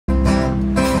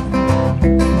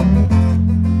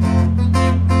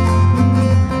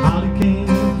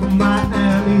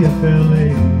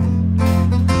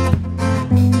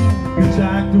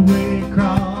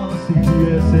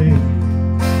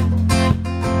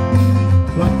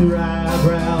her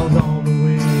eyebrows on the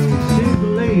way. She's the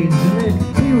lady, and then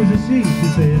he was a she. She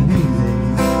said, hey,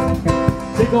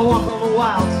 babe, take a walk on the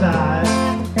wild side.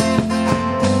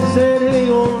 I said, hey,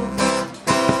 woman,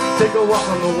 take a walk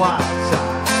on the wild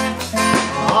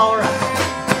side. All right.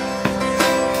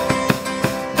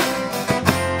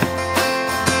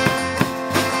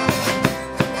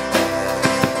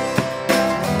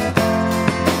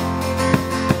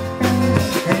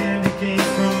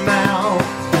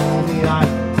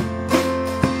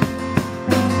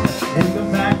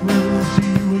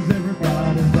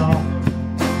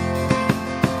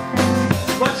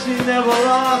 Never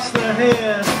lost her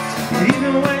head,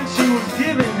 even when she was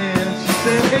giving in. She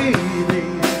said, hey,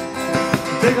 baby,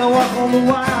 take a walk on the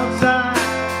wild side.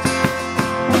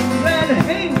 I said,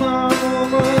 hey,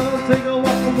 mama, take a walk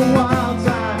on the wild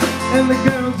side. And the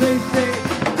girls, they say,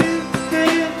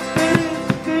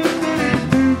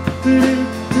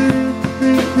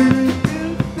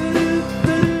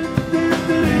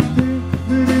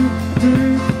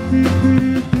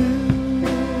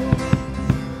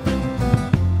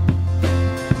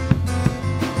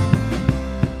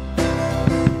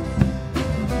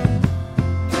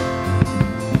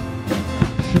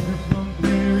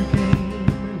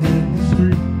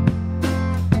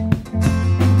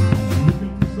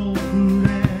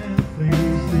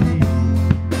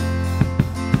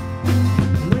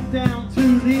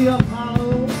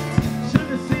 Apollo, should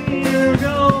have seen her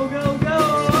go, go, go.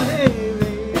 Hey,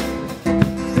 baby,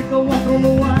 take a walk on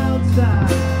the wild side.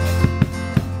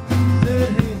 Said,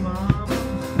 hey, mama,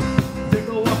 take a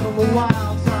walk on the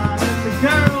wild side. And the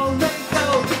girls, they go,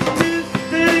 do,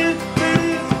 do,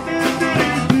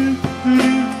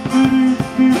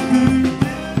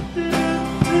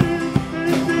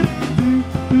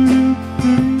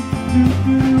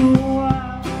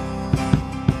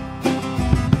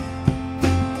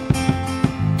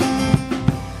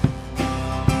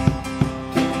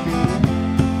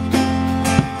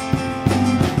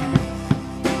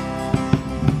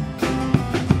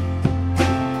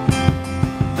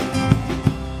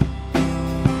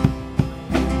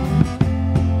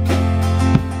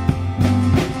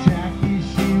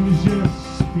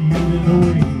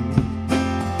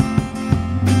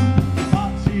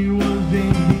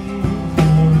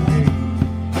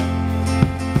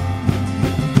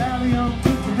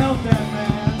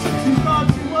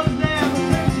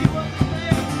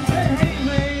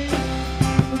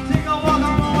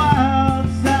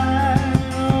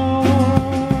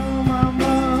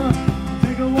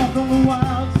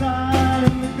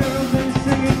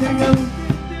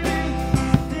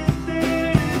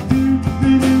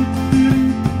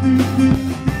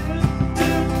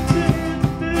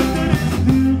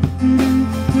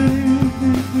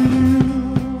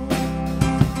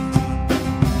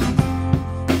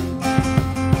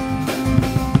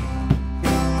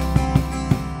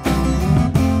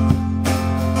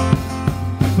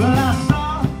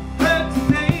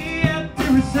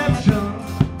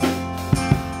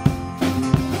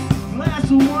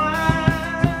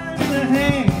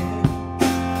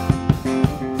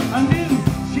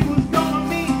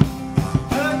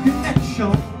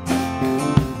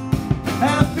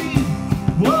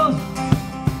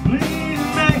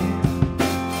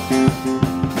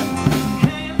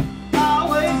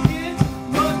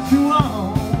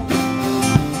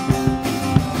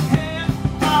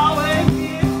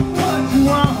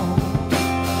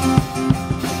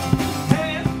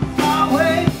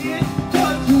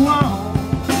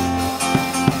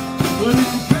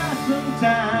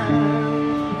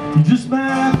 you just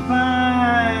might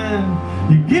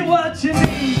find you get what you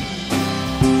need.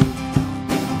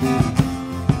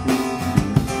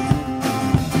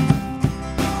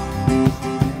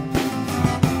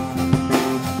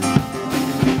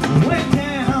 Went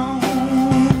down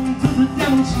to the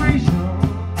demonstration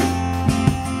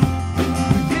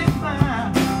to get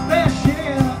my fair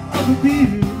share of the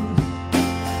views.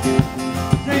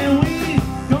 Saying we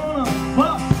gonna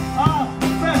bust our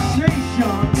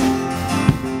frustration.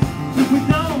 If we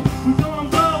don't, we're gonna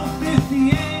blow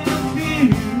 50 amp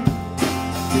views.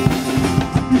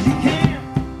 'Cause you can't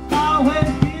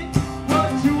always get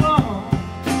what you want.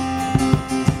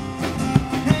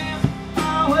 Can't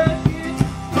always get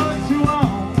what you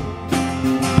want.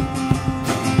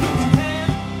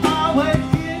 Can't always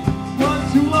get what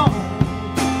you want.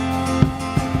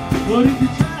 But if you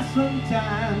try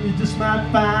sometime, you just might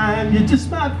find, you just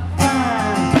might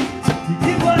find, you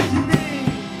get what you need.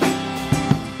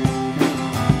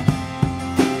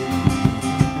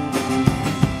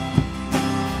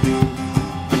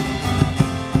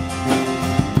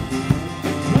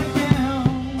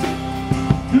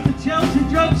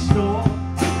 Drugstore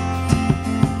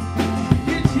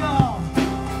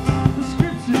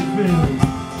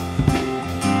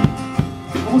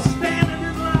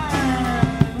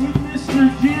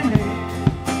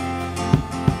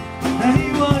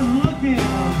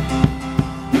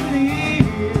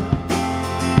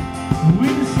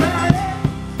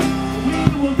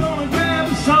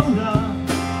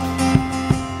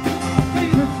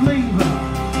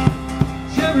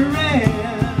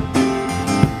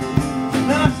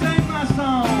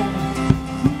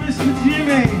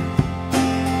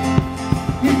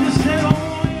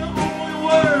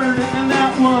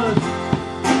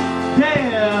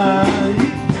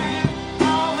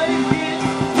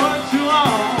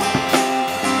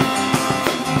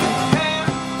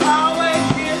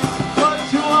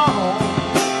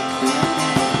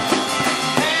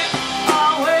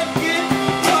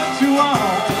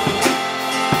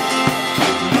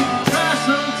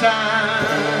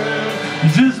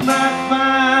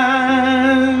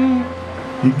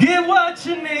You get what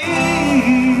you need.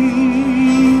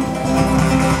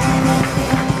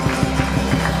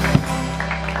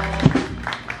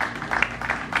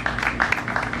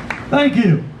 Thank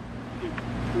you.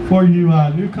 For you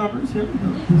newcomers here,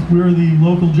 we're the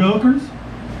local jokers.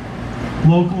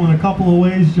 Local in a couple of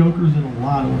ways, jokers in a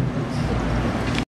lot of ways.